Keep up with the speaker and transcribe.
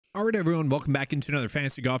All right, everyone, welcome back into another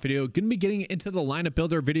fantasy golf video. Going to be getting into the lineup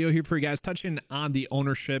builder video here for you guys, touching on the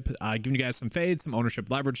ownership, giving you guys some fades, some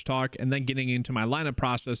ownership leverage talk, and then getting into my lineup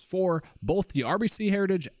process for both the RBC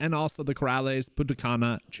Heritage and also the Corrales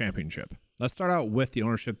Putacana Championship. Let's start out with the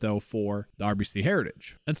ownership, though, for the RBC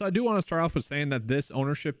Heritage. And so I do want to start off with saying that this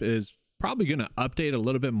ownership is probably going to update a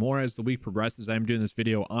little bit more as the week progresses. I'm doing this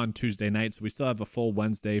video on Tuesday night, so we still have a full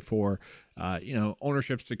Wednesday for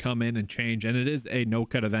ownerships to come in and change. And it is a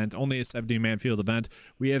no-cut event, only a 70-man field event.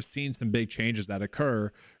 We have seen some big changes that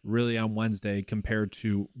occur really on Wednesday compared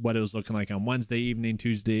to what it was looking like on Wednesday evening,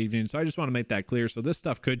 Tuesday evening. So I just want to make that clear. So this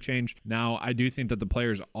stuff could change. Now, I do think that the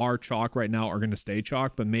players are chalk right now, are going to stay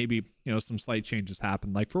chalk, but maybe, some slight changes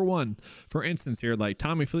happen. Like for instance here, like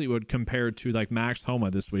Tommy Fleetwood compared to like Max Homa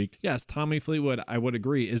this week. Yes, Tommy Fleetwood, I would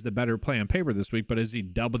agree, is the better play on paper this week, but is he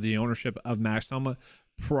double the ownership of Max Homa?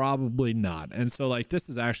 Probably not. And so like this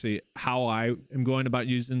is actually how I am going about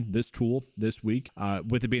using this tool this week,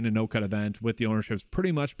 with it being a no-cut event, with the ownerships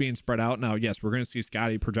pretty much being spread out. Now, yes, we're going to see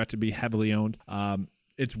Scotty projected to be heavily owned.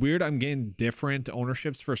 It's weird. I'm getting different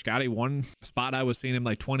ownerships for Scotty. One spot I was seeing him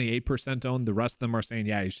like 28% owned. The rest of them are saying,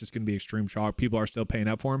 yeah, he's just going to be extreme chalk. People are still paying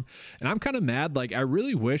up for him. And I'm kind of mad. Like, I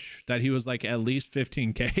really wish that he was like at least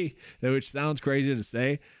 15K, which sounds crazy to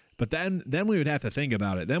say. But then we would have to think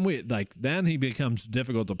about it. Then he becomes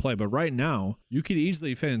difficult to play. But right now, you could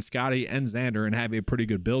easily fit in Scotty and Xander and have a pretty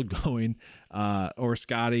good build going, or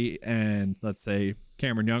Scotty and let's say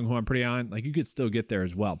Cameron Young, who I'm pretty on. Like, you could still get there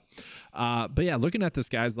as well. But yeah, looking at this,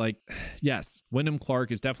 guys, like, yes, Wyndham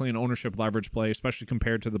Clark is definitely an ownership leverage play, especially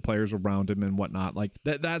compared to the players around him and whatnot. Like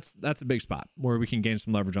that's a big spot where we can gain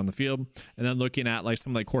some leverage on the field. And then looking at like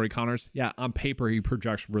someone like Corey Connors, yeah, on paper he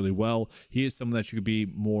projects really well. He is someone that you could be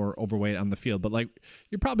more overweight on the field, but like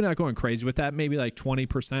you're probably not going crazy with that. Maybe like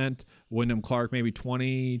 20% Wyndham Clark, maybe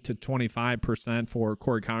 20 to 25% for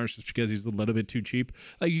Corey Connors, just because he's a little bit too cheap.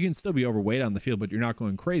 Like, you can still be overweight on the field, but you're not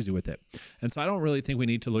going crazy with it. And so I don't really think we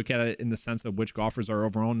need to look at it in the sense of which golfers are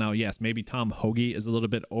overowned. Now, yes, maybe Tom Hoagie is a little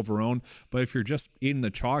bit overowned, but if you're just eating the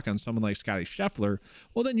chalk on someone like Scotty Scheffler,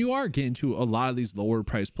 well, then you are getting to a lot of these lower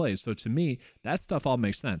price plays. So to me, that stuff all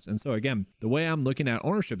makes sense. And so again, the way I'm looking at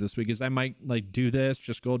ownership this week is I might like do this,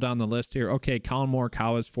 just go down the list here. Okay, Colin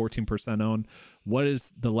Morikawa is 14% owned. What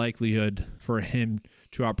is the likelihood for him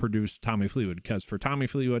to outproduce Tommy Fleetwood? Because for Tommy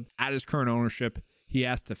Fleetwood, at his current ownership, he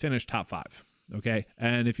has to finish top 5. Okay.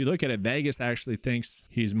 And if you look at it, Vegas actually thinks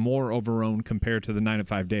he's more overowned compared to the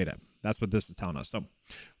 9-5 data. That's what this is telling us. So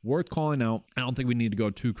worth calling out. I don't think we need to go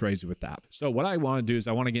too crazy with that. So what I want to do is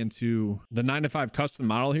I want to get into the 9-5 custom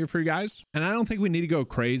model here for you guys. And I don't think we need to go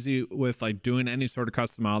crazy with like doing any sort of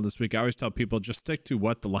custom model this week. I always tell people just stick to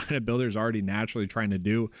what the lineup builder is already naturally trying to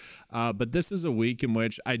do. But this is a week in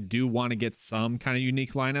which I do want to get some kind of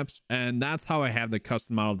unique lineups. And that's how I have the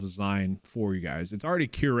custom model design for you guys. It's already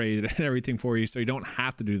curated and everything for you, so you don't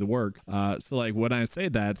have to do the work. So like when I say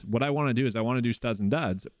that, what I want to do is I want to do studs and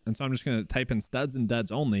duds. And so I'm just going to type in studs and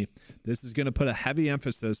duds only. This is going to put a heavy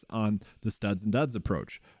emphasis on the studs and duds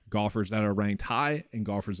approach. Golfers that are ranked high and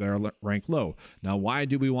golfers that are ranked low. Now, why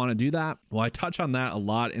do we want to do that? Well, I touch on that a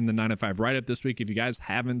lot in the 9-5 write-up this week. If you guys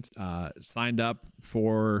haven't signed up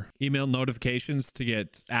for email notifications to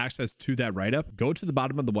get access to that write-up, go to the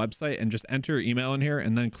bottom of the website and just enter your email in here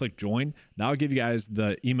and then click join. That'll give you guys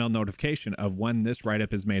the email notification of when this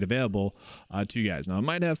write-up is made available to you guys. Now, it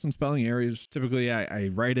might have some spelling errors. Typically, I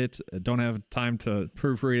write it. I don't have time to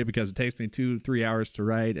proofread it because it takes me 2-3 hours to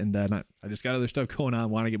write, and then I just got other stuff going on.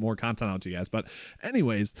 Want to get more content out to you guys. But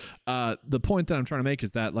anyways, the point that I'm trying to make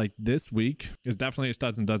is that like this week is definitely a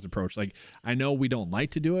studs and duds approach. Like, I know we don't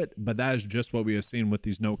like to do it, but that is just what we have seen with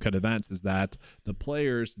these no-cut events, is that the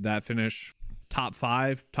players that finish top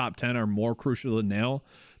 5, top 10 are more crucial to nail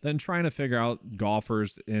than trying to figure out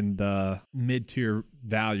golfers in the mid-tier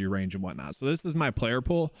value range and whatnot. So this is my player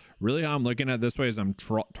pool. Really, how I'm looking at it this way is I'm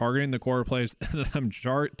targeting the core plays and I'm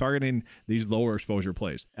targeting these lower exposure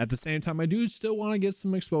plays. At the same time, I do still want to get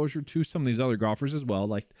some exposure to some of these other golfers as well,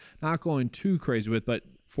 like not going too crazy with, but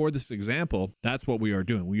for this example, that's what we are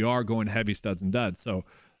doing. We are going heavy studs and duds. So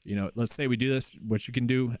let's say we do this, what you can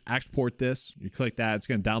do, export this, you click that, it's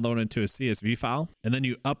going to download into a CSV file, and then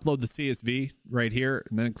you upload the CSV right here,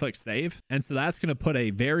 and then click save. And so that's going to put a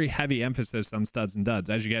very heavy emphasis on studs and duds.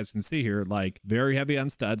 As you guys can see here, like very heavy on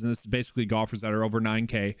studs, and this is basically golfers that are over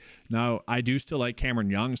 9K. Now, I do still like Cameron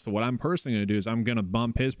Young, so what I'm personally going to do is I'm going to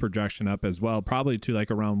bump his projection up as well, probably to like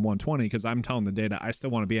around 120, because I'm telling the data I still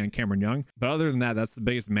want to be on Cameron Young. But other than that, that's the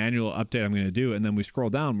biggest manual update I'm going to do. And then we scroll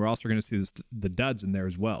down, we're also going to see the duds in there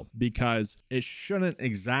as well. well, because it shouldn't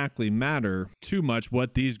exactly matter too much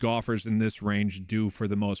what these golfers in this range do for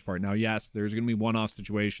the most part. Now, yes, there's going to be one-off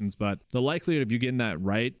situations, but the likelihood of you getting that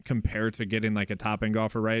right compared to getting like a top-end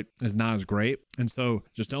golfer right is not as great. And so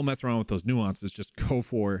just don't mess around with those nuances. Just go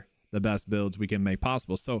for the best builds we can make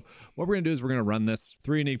possible. So what we're going to do is we're going to run this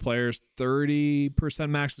 3 unique players, 30%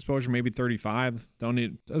 max exposure, maybe 35. Doesn't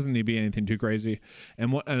need to be anything too crazy.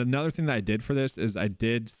 And another thing that I did for this is I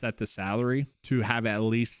did set the salary to have at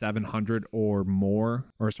least 700 or more,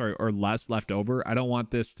 or less left over. I don't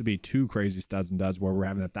want this to be too crazy studs and duds where we're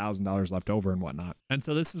having $1,000 left over and whatnot. And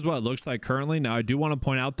so this is what it looks like currently. Now I do want to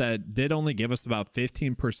point out that it did only give us about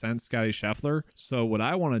 15% Scotty Scheffler. So what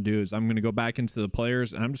I want to do is I'm going to go back into the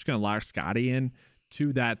players and I'm just going to lock Scotty in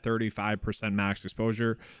to that 35% max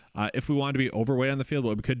exposure. If we want to be overweight on the field,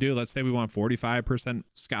 what we could do, let's say we want 45%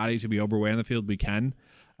 Scotty to be overweight on the field, we can.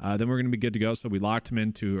 Then we're going to be good to go. So we locked him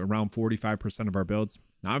into around 45% of our builds.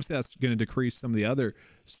 Now, obviously, that's going to decrease some of the other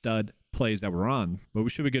stud plays that we're on, but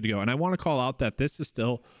we should be good to go. And I want to call out that this is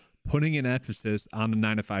still putting an emphasis on the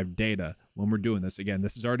 9 to 5 data when we're doing this. Again,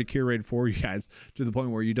 this is already curated for you guys to the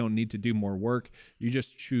point where you don't need to do more work. You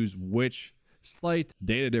just choose which slight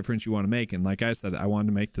data difference you want to make. And like I said, I wanted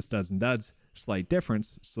to make the studs and duds slight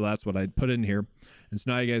difference. So that's what I put in here. And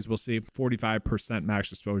so now you guys will see 45%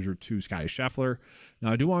 max exposure to Scotty Scheffler.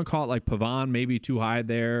 Now I do want to call it like Pavon, maybe too high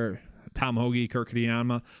there. Tom Hoagie, Kirk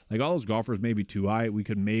Kitayama, like all those golfers may be too high. We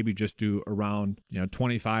could maybe just do around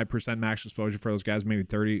 25% max exposure for those guys, maybe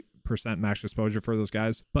 30% max exposure for those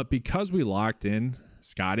guys. But because we locked in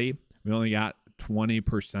Scotty, we only got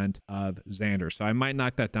 20% of Xander. So I might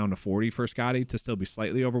knock that down to 40 for Scotty to still be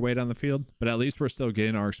slightly overweight on the field, but at least we're still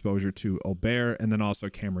getting our exposure to Aubert and then also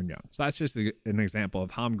Cameron Young. So that's just an example of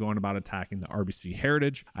how I'm going about attacking the RBC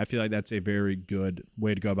heritage. I feel like that's a very good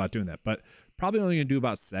way to go about doing that, but probably only going to do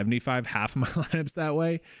about 75, half of my lineups that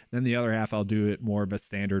way. Then the other half, I'll do it more of a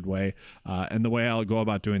standard way. And the way I'll go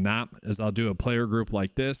about doing that is I'll do a player group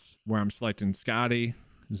like this where I'm selecting Scotty,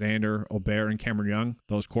 Xander, Aubert, and Cameron Young.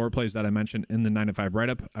 Those core plays that I mentioned in the 9 to 5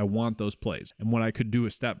 write-up, I want those plays. And what I could do a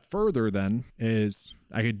step further then is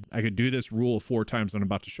I could do this rule 4 times I'm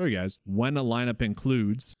about to show you guys. When a lineup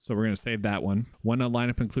includes, so we're going to save that one. When a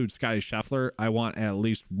lineup includes Scotty Scheffler, I want at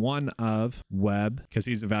least one of Webb, because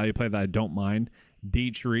he's a value play that I don't mind.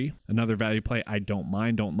 Dietrich, another value play I don't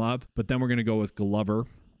mind, don't love. But then we're going to go with Glover,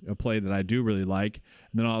 a play that I do really like,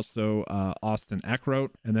 and then also Austin Eckroat,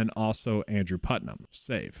 and then also Andrew Putnam.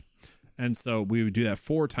 Save. And so we would do that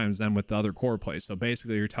 4 times then with the other core plays. So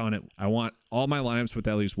basically you're telling it, I want all my lineups with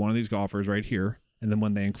at least one of these golfers right here. And then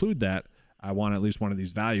when they include that, I want at least one of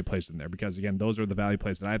these value plays in there, because again, those are the value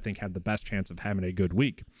plays that I think have the best chance of having a good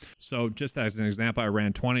week. So just as an example, I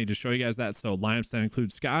ran 20 to show you guys that. So lineups that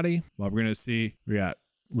include Scotty, well, we're going to see we got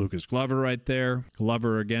Lucas Glover right there,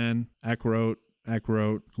 Glover again, Eckroat,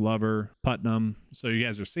 Glover, Putnam. So you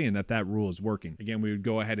guys are seeing that rule is working. Again, we would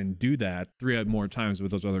go ahead and do that 3 more times with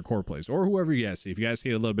those other core plays, or whoever you guys see. If you guys see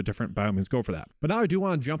it a little bit different, by all means, go for that. But now I do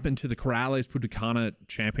want to jump into the Corrales Putacana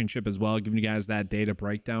Championship as well, giving you guys that data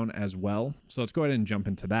breakdown as well. So let's go ahead and jump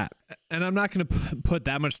into that. And I'm not going to put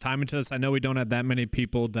that much time into this. I know we don't have that many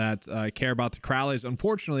people that care about the Corrales,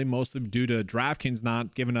 unfortunately, mostly due to DraftKings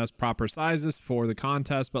not giving us proper sizes for the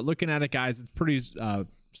contest. But looking at it, guys, it's pretty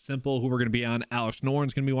simple who we're going to be on. Alex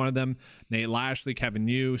Noren's going to be one of them. Nate Lashley, Kevin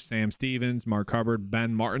Yu, Sam Stevens, Mark Hubbard,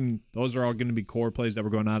 Ben Martin. Those are all going to be core plays that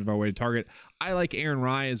we're going out of our way to target. I like Aaron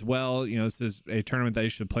Rye as well. This is a tournament that you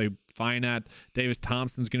should play fine at. Davis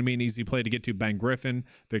Thompson's going to be an easy play to get to. Ben Griffin,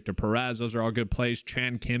 Victor Perez, those are all good plays.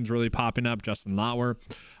 Chan Kim's really popping up. Justin Lauer.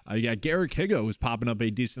 You got Garrett Higo, who's popping up a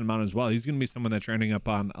decent amount as well. He's going to be someone that's ending up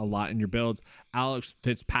on a lot in your builds. Alex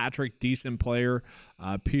Fitzpatrick, decent player.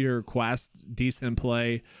 Peter Quest, decent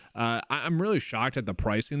play. I'm really shocked at the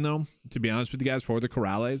pricing, though, to be honest with you guys, for the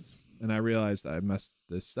Corrales. And I realized I messed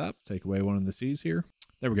this up. Take away one of the C's here.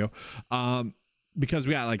 There we go. Because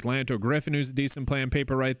we got like Lanto Griffin, who's a decent play on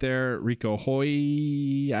paper right there. Rico Hoy,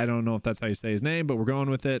 I don't know if that's how you say his name, but we're going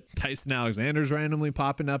with it. Tyson Alexander's randomly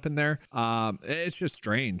popping up in there. It's just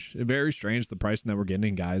strange. Very strange, the pricing that we're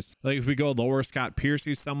getting, guys. Like if we go lower, Scott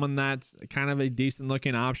Piercy's someone that's kind of a decent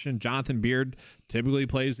looking option. Jonathan Beard typically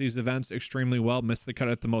plays these events extremely well. Missed the cut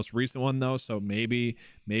at the most recent one, though, so maybe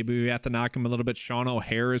we have to knock him a little bit. Sean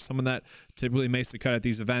O'Hare is someone that typically makes the cut at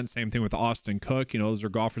these events. Same thing with Austin Cook. Those are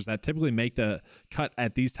golfers that typically make the cut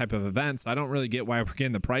at these type of events. I don't really get why we're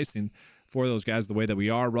getting the pricing for those guys the way that we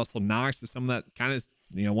are. Russell Knox is someone that kind of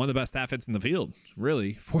you know, one of the best staff hits in the field,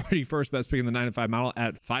 really. 41st best pick in the 9-5 model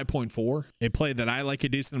at 5.4. A play that I like a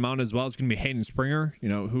decent amount as well is going to be Hayden Springer, you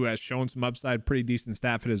know, who has shown some upside, pretty decent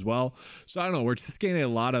staff hit as well. So I don't know, we're just getting a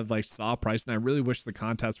lot of like soft price, and I really wish the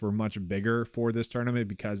contests were much bigger for this tournament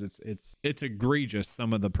because it's egregious,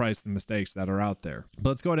 some of the price and mistakes that are out there.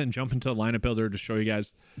 But let's go ahead and jump into the lineup builder to show you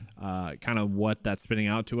guys kind of what that's spitting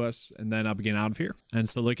out to us, and then I'll begin out of here. And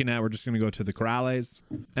so looking at, we're just going to go to the Corrales,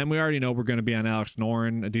 and we already know we're going to be on Alex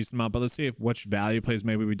Noren a decent amount, but let's see which value plays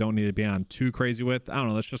maybe we don't need to be on too crazy with. I don't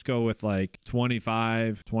know, let's just go with like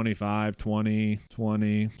 25, 25, 20,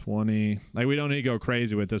 20, 20. Like, we don't need to go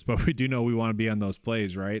crazy with this, but we do know we want to be on those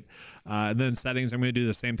plays, right? And then settings, I'm going to do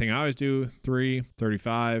the same thing I always do. 3,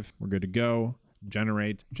 35, we're good to go.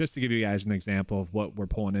 Generate, just to give you guys an example of what we're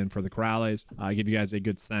pulling in for the Corrales. Give you guys a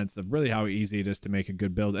good sense of really how easy it is to make a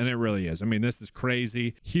good build, and it really is. I mean, this is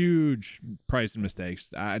crazy, huge price and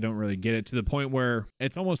mistakes. I don't really get it, to the point where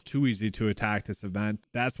it's almost too easy to attack this event.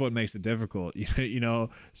 That's what makes it difficult. You know,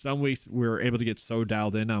 some weeks we're able to get so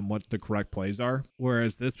dialed in on what the correct plays are,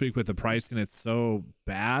 whereas this week with the pricing, it's so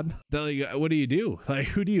bad that, like, what do you do? Like,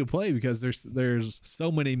 who do you play? Because there's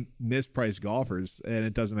so many mispriced golfers, and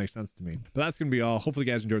it doesn't make sense to me. But that's gonna be all. Hopefully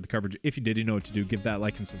you guys enjoyed the coverage. If you did, you know what to do. Give that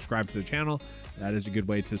like and subscribe to the channel. That is a good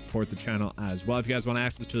way to support the channel as well. If you guys want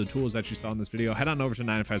access to the tools that you saw in this video, head on over to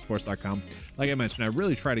 905sports.com. Like I mentioned, I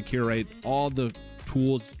really try to curate all the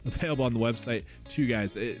tools available on the website to you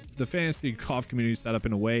guys. The fantasy golf community is set up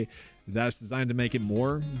in a way that's designed to make it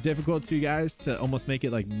more difficult to you guys, to almost make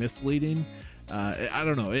it like misleading. I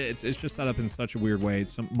don't know, it's just set up in such a weird way.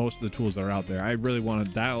 Most of the tools that are out there, I really want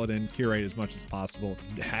to dial it in, curate as much as possible,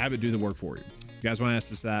 have it do the work for you. If you guys want to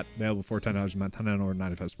access that, available for $10 a month, $10 over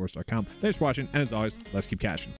 905sports.com. Thanks for watching, and as always, let's keep cashing.